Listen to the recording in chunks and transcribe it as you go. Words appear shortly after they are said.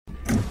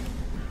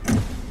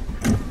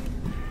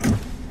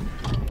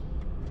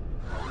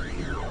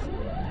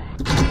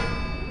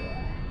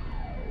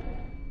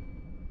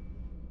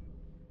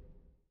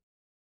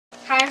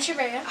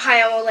Shabria.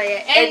 Hi, I'm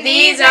Olaya. And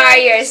these are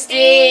your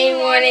STEAM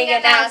morning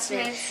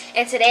announcements.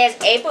 And today is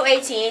April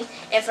 18th,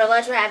 and for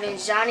lunch we're having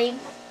Johnny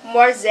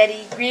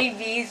Marzetti, green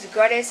beans,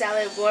 garden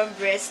salad, warm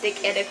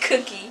breadstick, and a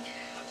cookie.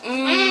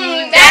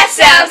 That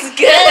sounds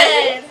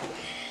good.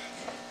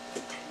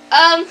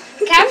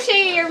 Capture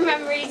your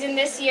memories in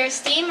this year's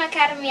STEAM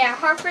Academy at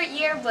Hartford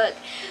yearbook.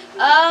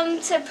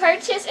 To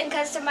purchase and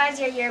customize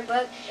your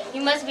yearbook,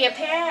 you must be a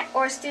parent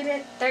or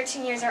student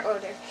 13 years or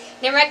older.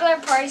 The regular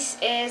price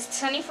is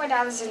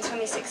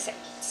 $24.26.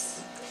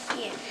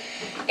 Yeah.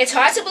 It's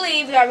hard to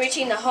believe we are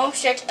reaching the home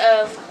stretch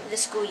of the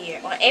school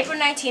year. On April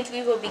 19th,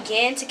 we will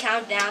begin to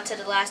count down to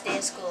the last day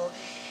of school.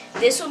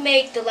 This will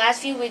make the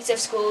last few weeks of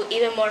school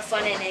even more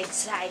fun and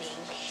exciting.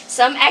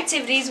 Some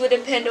activities will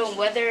depend on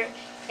weather,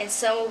 and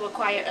some will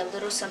require a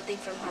little something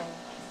from home.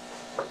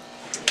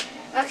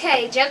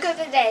 Okay, joke of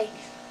the day.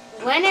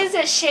 When is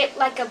it shaped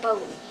like a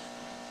boat?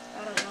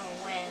 I don't know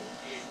when.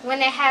 When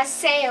it has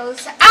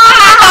sails.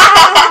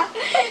 Ah!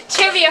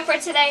 Trivia for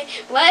today.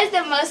 What is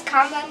the most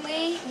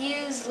commonly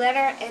used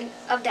letter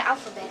of the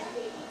alphabet?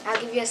 I'll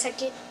give you a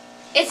second.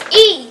 It's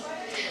E.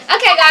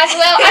 Okay, guys.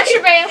 Well, I'm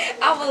Shabria.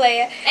 I'm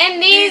Olaya.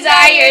 And These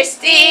are your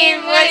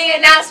STEAM morning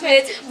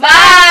announcements.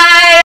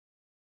 Bye!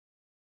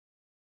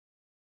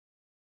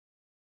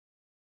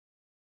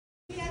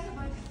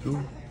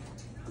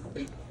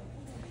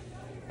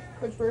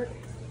 Coach Burt,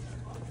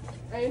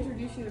 I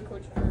introduce you to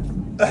Coach Burt.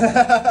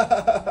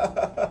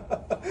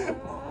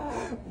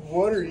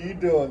 What are you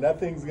doing?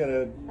 That thing's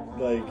gonna,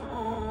 like,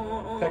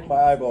 peck my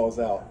eyeballs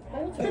out.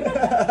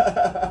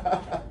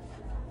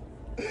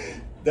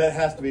 That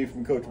has to be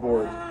from Coach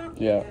Board.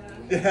 Yeah.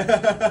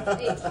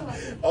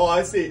 Oh,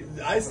 I see.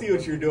 I see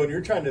what you're doing.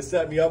 You're trying to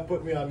set me up,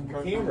 put me on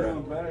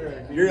camera.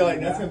 You're like,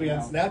 that's gonna be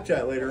on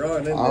Snapchat later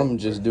on, isn't it? I'm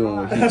just doing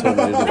what he told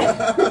me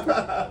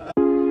to do.